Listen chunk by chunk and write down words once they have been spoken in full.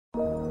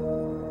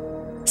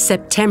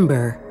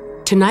September,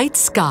 tonight's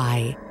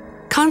sky,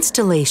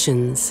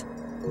 constellations.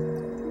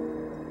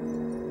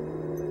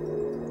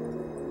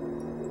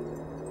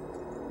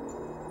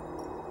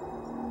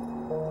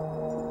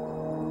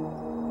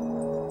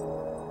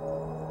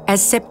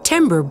 As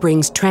September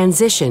brings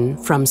transition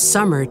from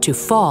summer to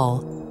fall,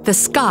 the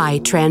sky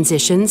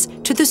transitions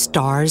to the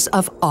stars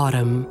of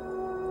autumn.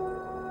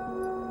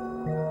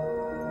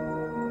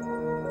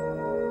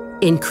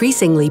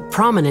 Increasingly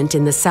prominent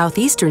in the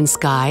southeastern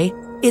sky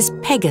is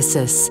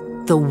Pegasus,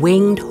 the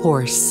winged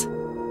horse.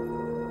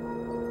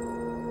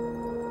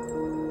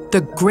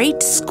 The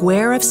great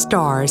square of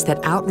stars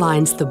that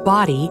outlines the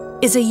body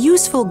is a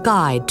useful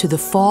guide to the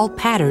fall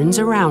patterns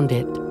around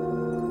it.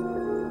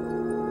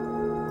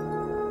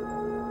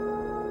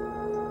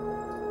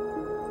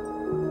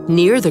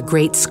 Near the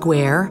great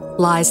square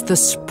lies the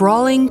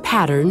sprawling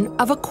pattern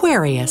of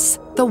Aquarius,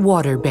 the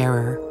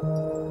water-bearer.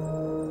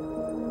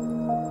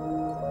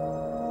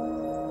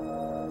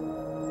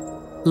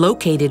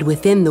 Located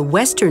within the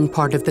western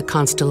part of the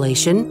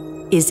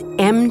constellation is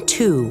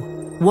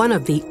M2, one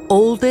of the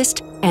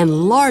oldest and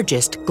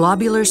largest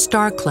globular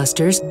star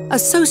clusters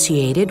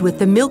associated with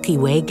the Milky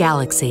Way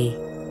galaxy.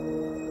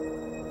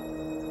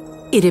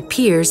 It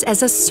appears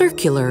as a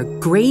circular,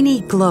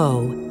 grainy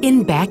glow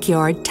in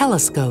backyard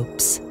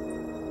telescopes.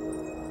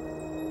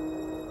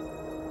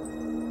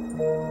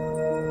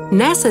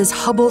 NASA's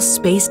Hubble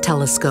Space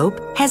Telescope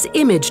has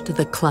imaged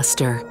the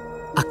cluster,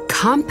 a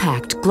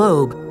compact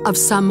globe of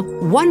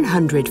some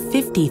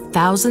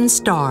 150,000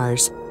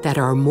 stars that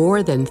are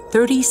more than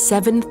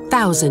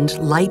 37,000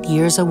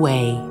 light-years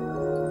away.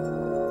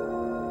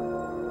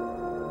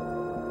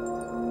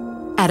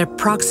 At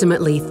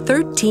approximately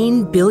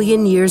 13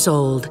 billion years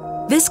old,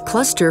 this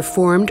cluster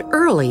formed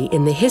early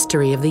in the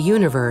history of the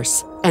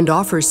universe and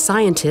offers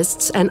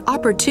scientists an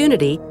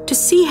opportunity to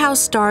see how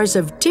stars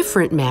of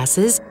different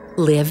masses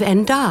live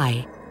and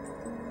die.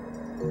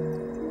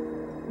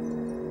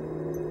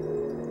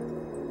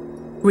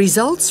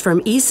 Results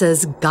from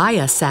ESA's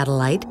Gaia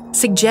satellite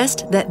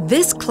suggest that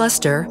this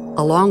cluster,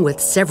 along with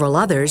several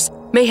others,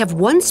 may have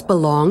once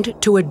belonged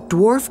to a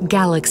dwarf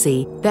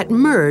galaxy that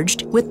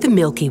merged with the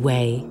Milky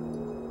Way.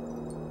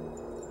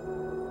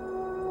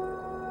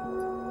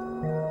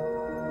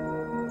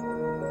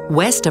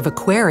 West of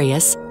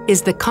Aquarius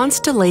is the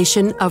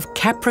constellation of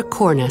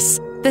Capricornus,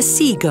 the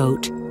sea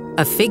goat,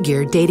 a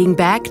figure dating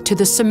back to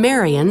the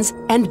Sumerians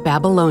and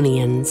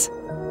Babylonians.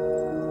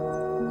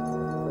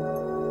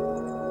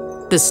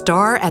 The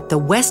star at the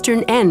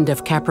western end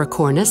of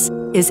Capricornus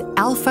is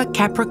Alpha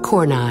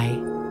Capricorni.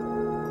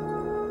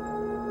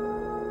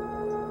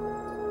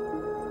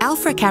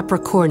 Alpha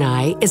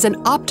Capricorni is an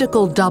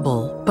optical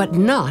double, but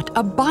not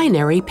a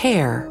binary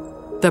pair.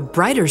 The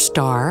brighter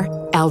star,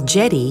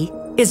 Algedi,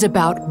 is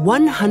about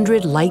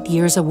 100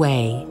 light-years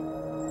away.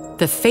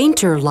 The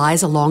fainter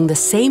lies along the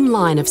same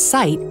line of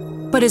sight,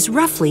 but is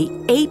roughly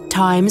 8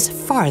 times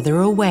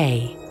farther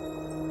away.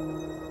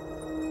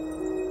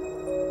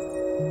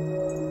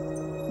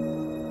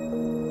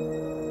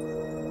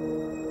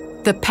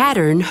 The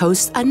pattern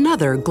hosts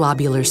another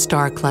globular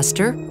star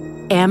cluster,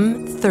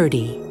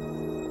 M30.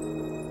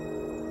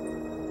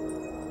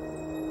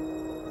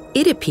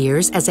 It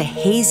appears as a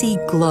hazy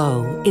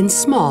glow in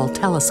small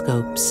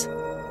telescopes.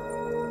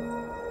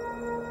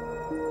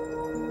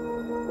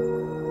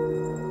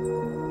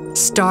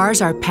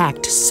 Stars are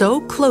packed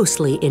so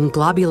closely in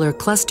globular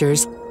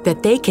clusters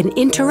that they can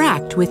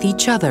interact with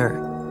each other.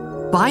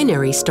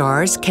 Binary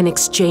stars can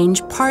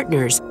exchange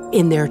partners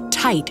in their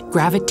tight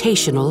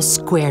gravitational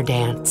square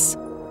dance.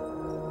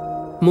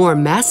 More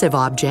massive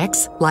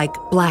objects, like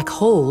black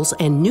holes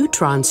and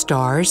neutron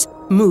stars,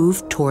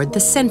 move toward the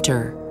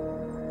center.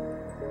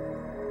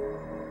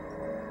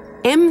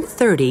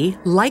 M30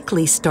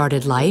 likely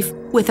started life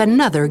with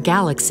another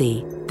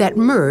galaxy that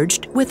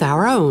merged with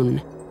our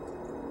own.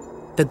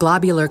 The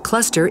globular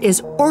cluster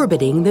is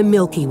orbiting the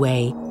Milky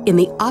Way in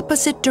the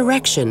opposite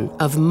direction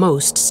of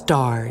most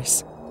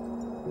stars.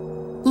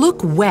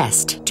 Look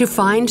west to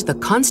find the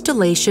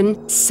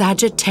constellation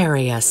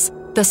Sagittarius,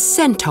 the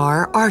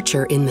centaur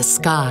archer in the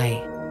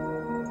sky.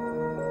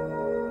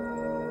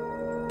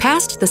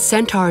 Past the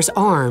centaur's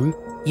arm,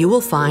 you will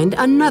find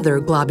another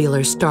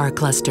globular star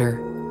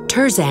cluster,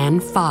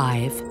 Terzan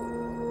 5.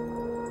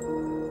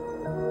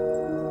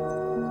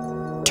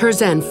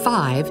 Terzan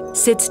 5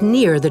 sits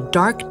near the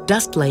dark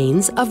dust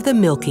lanes of the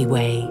Milky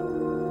Way.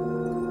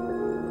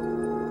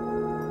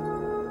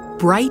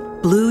 Bright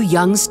blue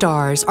young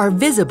stars are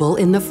visible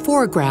in the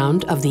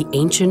foreground of the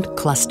ancient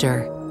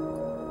cluster.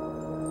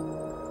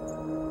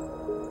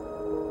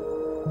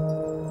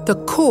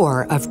 The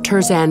core of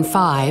Terzan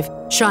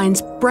 5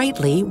 shines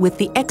brightly with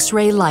the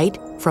X-ray light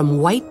from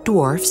white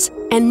dwarfs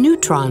and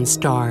neutron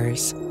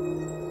stars.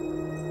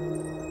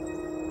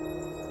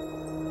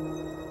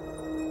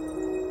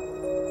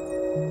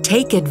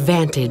 Take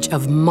advantage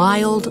of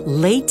mild,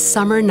 late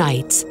summer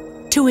nights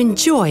to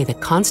enjoy the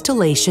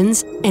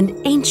constellations and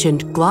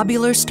ancient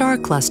globular star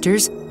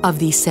clusters of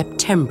the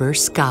September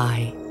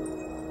sky.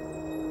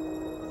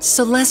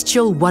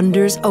 Celestial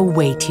wonders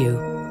await you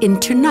in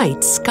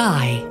tonight's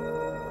sky.